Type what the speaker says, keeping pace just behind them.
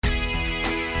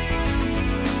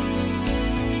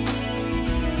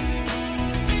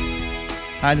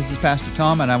Hi, this is Pastor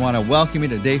Tom, and I want to welcome you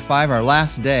to Day 5, our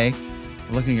last day.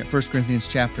 We're looking at 1 Corinthians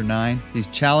chapter 9, these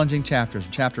challenging chapters,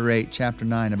 chapter 8, chapter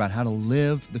 9, about how to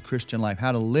live the Christian life,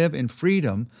 how to live in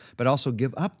freedom, but also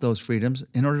give up those freedoms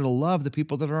in order to love the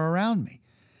people that are around me.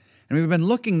 And we've been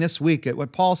looking this week at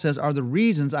what Paul says are the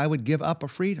reasons I would give up a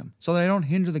freedom, so that I don't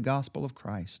hinder the gospel of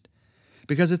Christ.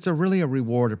 Because it's really a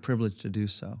reward, a privilege to do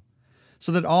so.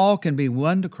 So that all can be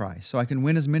won to Christ, so I can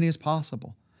win as many as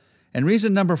possible. And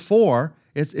reason number 4,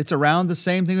 it's around the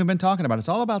same thing we've been talking about. It's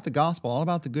all about the gospel, all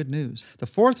about the good news. The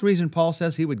 4th reason Paul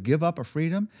says he would give up a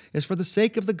freedom is for the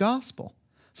sake of the gospel,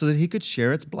 so that he could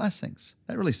share its blessings.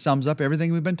 That really sums up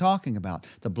everything we've been talking about.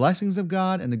 The blessings of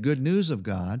God and the good news of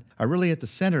God are really at the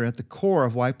center, at the core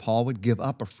of why Paul would give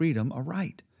up a freedom, a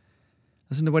right.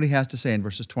 Listen to what he has to say in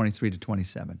verses 23 to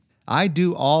 27. I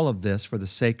do all of this for the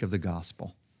sake of the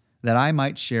gospel, that I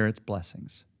might share its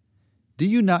blessings. Do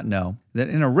you not know that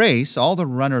in a race all the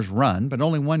runners run, but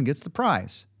only one gets the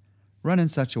prize? Run in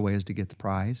such a way as to get the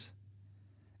prize.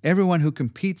 Everyone who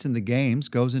competes in the games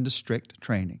goes into strict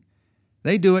training.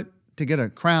 They do it to get a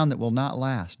crown that will not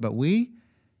last, but we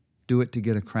do it to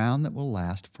get a crown that will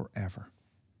last forever.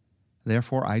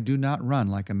 Therefore, I do not run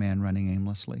like a man running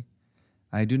aimlessly.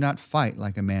 I do not fight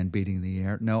like a man beating the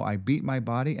air. No, I beat my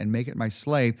body and make it my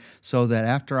slave, so that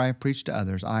after I preach to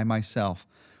others, I myself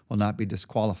will not be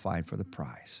disqualified for the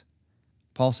prize.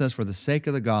 Paul says, for the sake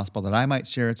of the gospel, that I might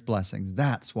share its blessings,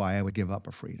 that's why I would give up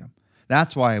a freedom.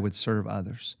 That's why I would serve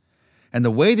others. And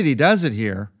the way that he does it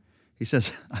here, he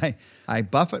says, I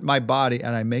buffet my body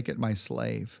and I make it my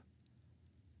slave.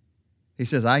 He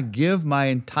says, I give my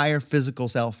entire physical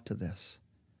self to this.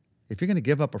 If you're going to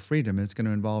give up a freedom, it's going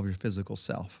to involve your physical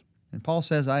self. And Paul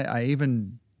says, I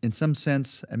even, in some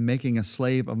sense, am making a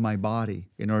slave of my body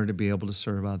in order to be able to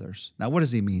serve others. Now, what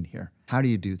does he mean here? How do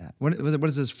you do that? What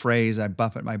does this phrase, I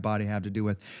buffet my body, have to do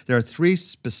with? There are 3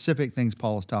 specific things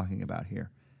Paul is talking about here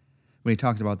when he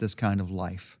talks about this kind of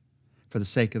life, for the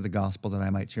sake of the gospel, that I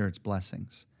might share its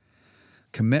blessings.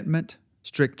 Commitment,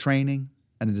 strict training,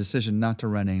 and the decision not to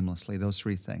run aimlessly, those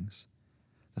 3 things.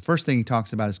 The first thing he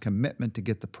talks about is commitment to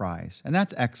get the prize. And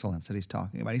that's excellence that he's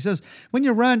talking about. He says, when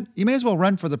you run, you may as well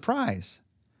run for the prize.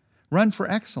 Run for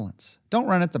excellence. Don't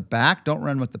run at the back. Don't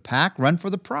run with the pack. Run for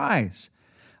the prize.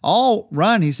 All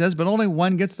run, he says, but only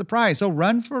one gets the prize. So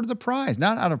run for the prize,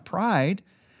 not out of pride,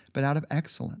 but out of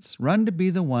excellence. Run to be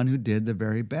the one who did the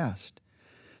very best.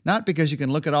 Not because you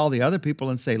can look at all the other people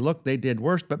and say, look, they did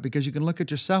worse, but because you can look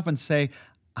at yourself and say,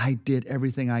 I did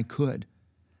everything I could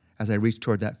as I reached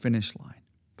toward that finish line.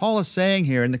 Paul is saying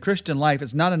here, in the Christian life,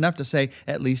 it's not enough to say,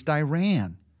 at least I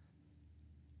ran.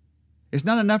 It's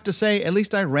not enough to say, at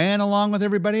least I ran along with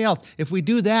everybody else. If we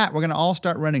do that, we're going to all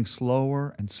start running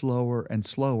slower and slower and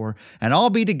slower, and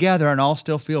all be together and all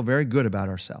still feel very good about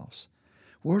ourselves.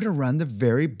 We're to run the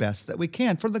very best that we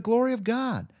can for the glory of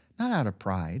God, not out of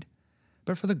pride,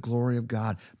 but for the glory of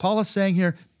God. Paul is saying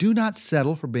here, do not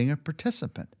settle for being a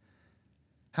participant.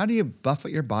 How do you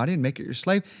buffet your body and make it your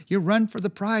slave? You run for the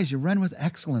prize. You run with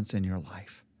excellence in your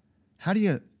life. How do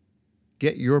you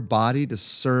get your body to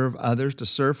serve others, to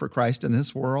serve for Christ in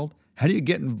this world? How do you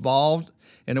get involved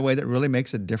in a way that really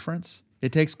makes a difference?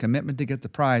 It takes commitment to get the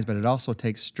prize, but it also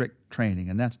takes strict training,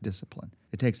 and that's discipline.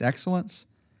 It takes excellence,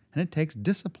 and it takes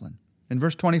discipline. In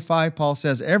verse 25, Paul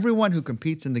says, everyone who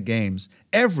competes in the games,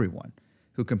 everyone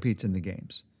who competes in the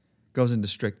games goes into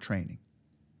strict training.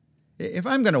 If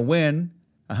I'm going to win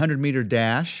a 100-meter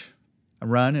dash, a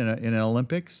run in an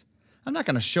Olympics, I'm not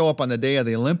going to show up on the day of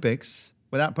the Olympics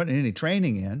without putting any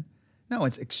training in. No,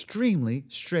 it's extremely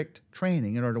strict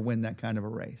training in order to win that kind of a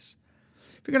race.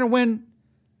 If you're going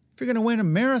to win a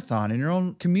marathon in your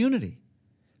own community,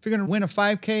 if you're going to win a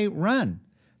 5K run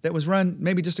that was run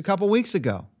maybe just a couple weeks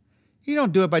ago, you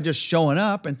don't do it by just showing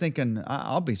up and thinking,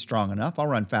 I'll be strong enough, I'll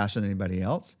run faster than anybody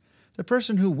else. The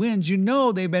person who wins, you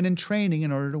know they've been in training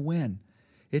in order to win.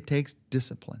 It takes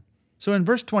discipline. So in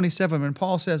verse 27, when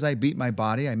Paul says, I beat my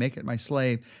body, I make it my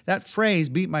slave, that phrase,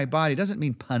 beat my body, doesn't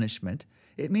mean punishment.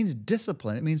 It means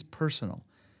discipline. It means personal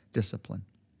discipline.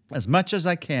 As much as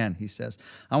I can, he says,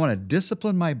 I want to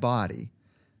discipline my body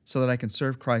so that I can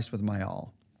serve Christ with my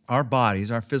all. Our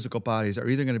bodies, our physical bodies, are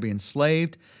either going to be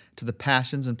enslaved to the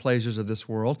passions and pleasures of this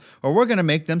world, or we're going to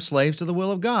make them slaves to the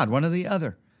will of God, one or the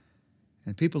other.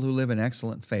 And people who live in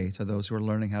excellent faith are those who are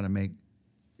learning how to make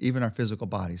even our physical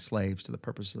bodies slaves to the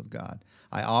purposes of God.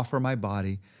 I offer my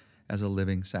body as a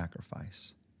living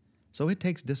sacrifice. So it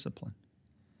takes discipline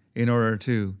in order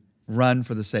to run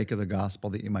for the sake of the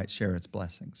gospel that you might share its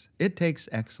blessings. It takes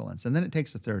excellence. And then it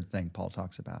takes the 3rd thing Paul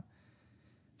talks about.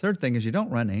 3rd thing is you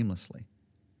don't run aimlessly.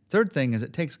 3rd thing is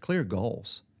it takes clear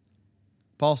goals.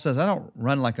 Paul says, I don't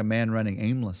run like a man running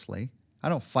aimlessly. I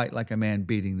don't fight like a man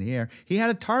beating the air. He had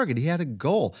a target. He had a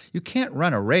goal. You can't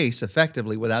run a race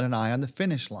effectively without an eye on the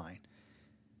finish line.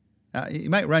 You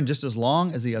might run just as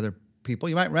long as the other people.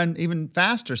 You might run even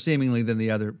faster, seemingly, than the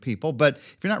other people. But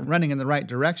if you're not running in the right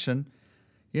direction,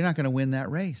 you're not going to win that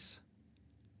race.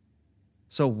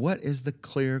 So what is the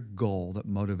clear goal that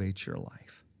motivates your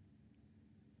life?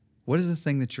 What is the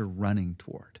thing that you're running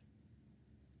toward?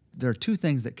 There are two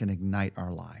things that can ignite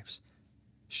our lives: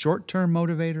 short-term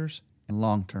motivators and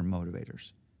long-term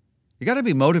motivators. You got to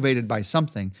be motivated by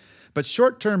something, but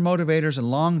short-term motivators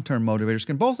and long-term motivators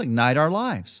can both ignite our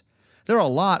lives. There are a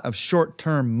lot of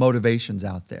short-term motivations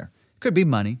out there. It could be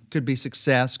money, could be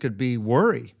success, could be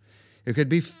worry. It could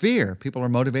be fear. People are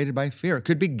motivated by fear. It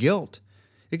could be guilt.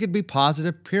 It could be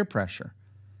positive peer pressure.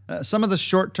 Some of the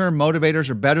short-term motivators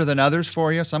are better than others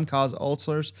for you. Some cause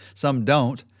ulcers, some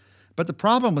don't. But the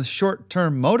problem with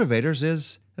short-term motivators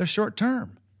is they're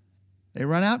short-term. They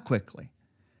run out quickly.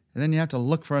 And then you have to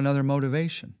look for another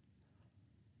motivation.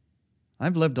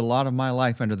 I've lived a lot of my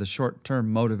life under the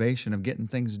short-term motivation of getting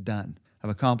things done, of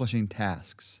accomplishing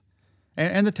tasks.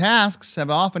 And the tasks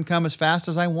have often come as fast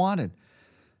as I wanted.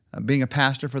 Being a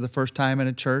pastor for the first time in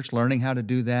a church, learning how to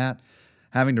do that,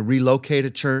 having to relocate a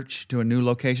church to a new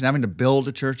location, having to build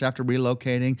a church after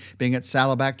relocating, being at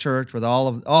Saddleback Church with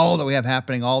all that we have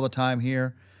happening all the time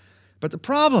here. But the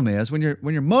problem is when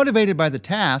you're motivated by the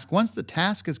task, once the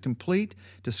task is complete,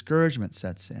 discouragement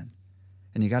sets in,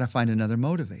 and you got to find another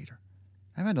motivator.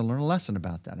 I've had to learn a lesson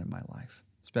about that in my life,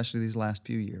 especially these last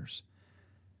few years.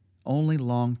 Only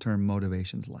long-term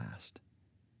motivations last.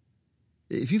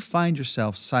 If you find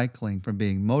yourself cycling from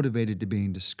being motivated to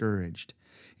being discouraged,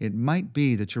 it might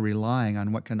be that you're relying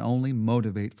on what can only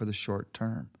motivate for the short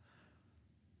term.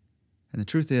 And the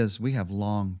truth is, we have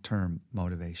long-term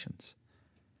motivations.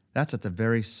 That's at the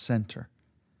very center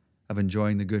of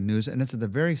enjoying the good news, and it's at the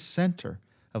very center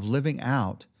of living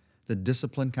out the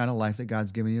disciplined kind of life that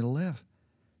God's given you to live.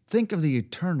 Think of the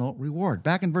eternal reward.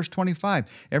 Back in verse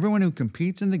 25, everyone who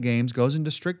competes in the games goes into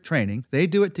strict training. They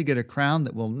do it to get a crown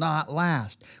that will not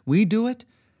last. We do it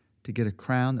to get a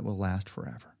crown that will last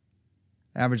forever.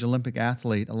 Average Olympic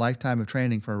athlete, a lifetime of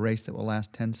training for a race that will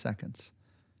last 10 seconds.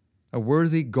 A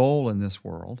worthy goal in this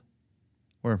world,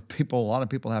 where a lot of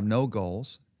people have no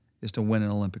goals, is to win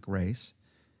an Olympic race.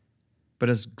 But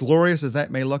as glorious as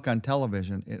that may look on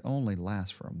television, it only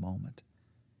lasts for a moment.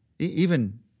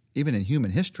 Even in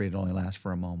human history, it only lasts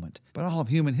for a moment. But all of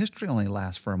human history only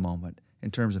lasts for a moment in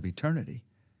terms of eternity.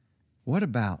 What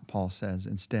about, Paul says,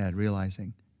 instead,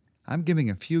 realizing I'm giving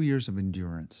a few years of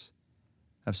endurance,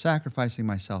 of sacrificing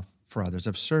myself for others,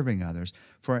 of serving others,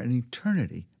 for an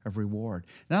eternity of reward.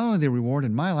 Not only the reward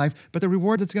in my life, but the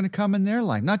reward that's going to come in their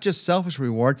life. Not just selfish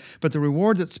reward, but the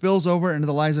reward that spills over into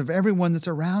the lives of everyone that's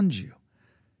around you.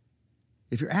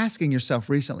 If you're asking yourself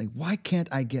recently, why can't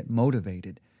I get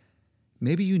motivated?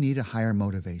 Maybe you need a higher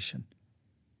motivation.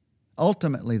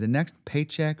 Ultimately, the next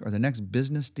paycheck or the next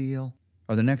business deal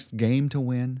or the next game to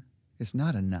win is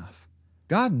not enough.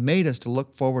 God made us to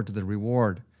look forward to the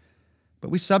reward, but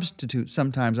we substitute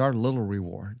sometimes our little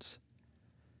rewards.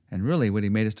 And really what He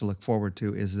made us to look forward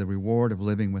to is the reward of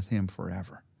living with Him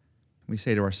forever. We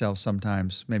say to ourselves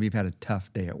sometimes, maybe you've had a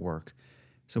tough day at work,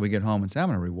 so we get home and say, I'm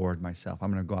going to reward myself.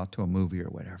 I'm going to go out to a movie or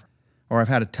whatever. Or I've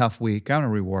had a tough week. I'm going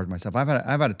to reward myself. I've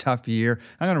had a tough year.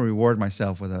 I'm going to reward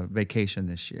myself with a vacation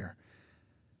this year.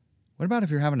 What about if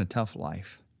you're having a tough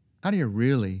life? How do you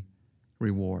really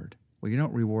reward? Well, you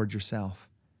don't reward yourself.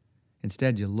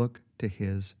 Instead, you look to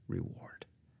His reward,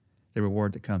 the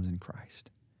reward that comes in Christ.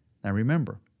 Now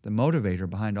remember, the motivator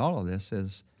behind all of this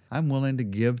is I'm willing to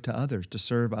give to others, to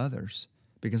serve others,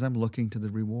 because I'm looking to the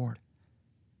reward.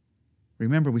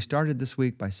 Remember, we started this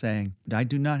week by saying, I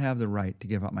do not have the right to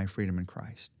give up my freedom in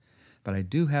Christ, but I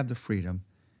do have the freedom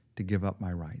to give up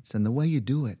my rights. And the way you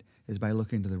do it is by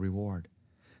looking to the reward.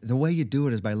 The way you do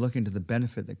it is by looking to the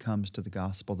benefit that comes to the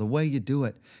gospel. The way you do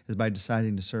it is by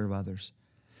deciding to serve others.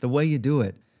 The way you do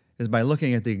it is by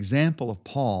looking at the example of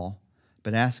Paul,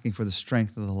 but asking for the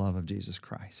strength of the love of Jesus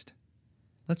Christ.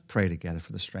 Let's pray together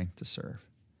for the strength to serve.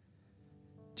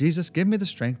 Jesus, give me the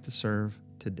strength to serve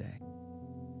today.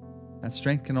 That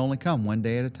strength can only come one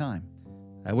day at a time.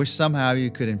 I wish somehow you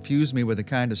could infuse me with the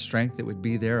kind of strength that would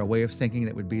be there, a way of thinking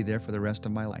that would be there for the rest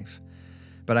of my life.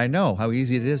 But I know how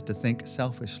easy it is to think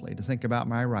selfishly, to think about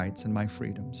my rights and my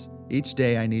freedoms. Each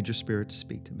day I need your Spirit to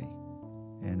speak to me.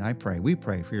 And we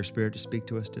pray for your Spirit to speak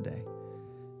to us today.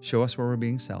 Show us where we're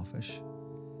being selfish.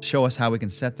 Show us how we can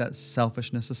set that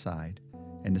selfishness aside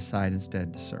and decide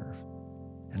instead to serve.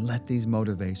 And let these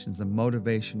motivations, the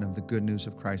motivation of the good news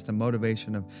of Christ, the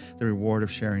motivation of the reward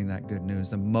of sharing that good news,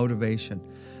 the motivation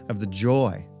of the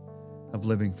joy of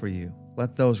living for you,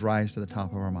 let those rise to the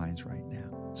top of our minds right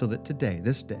now, so that today,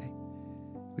 this day,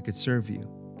 we could serve you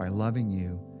by loving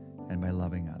you and by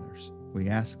loving others. We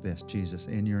ask this, Jesus,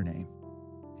 in your name.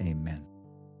 Amen.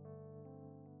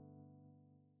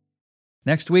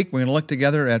 Next week, we're going to look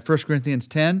together at 1 Corinthians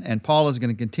 10, and Paul is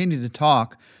going to continue to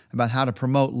talk about how to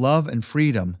promote love and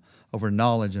freedom over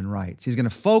knowledge and rights. He's going to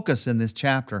focus in this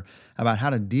chapter about how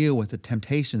to deal with the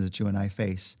temptations that you and I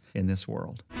face in this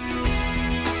world.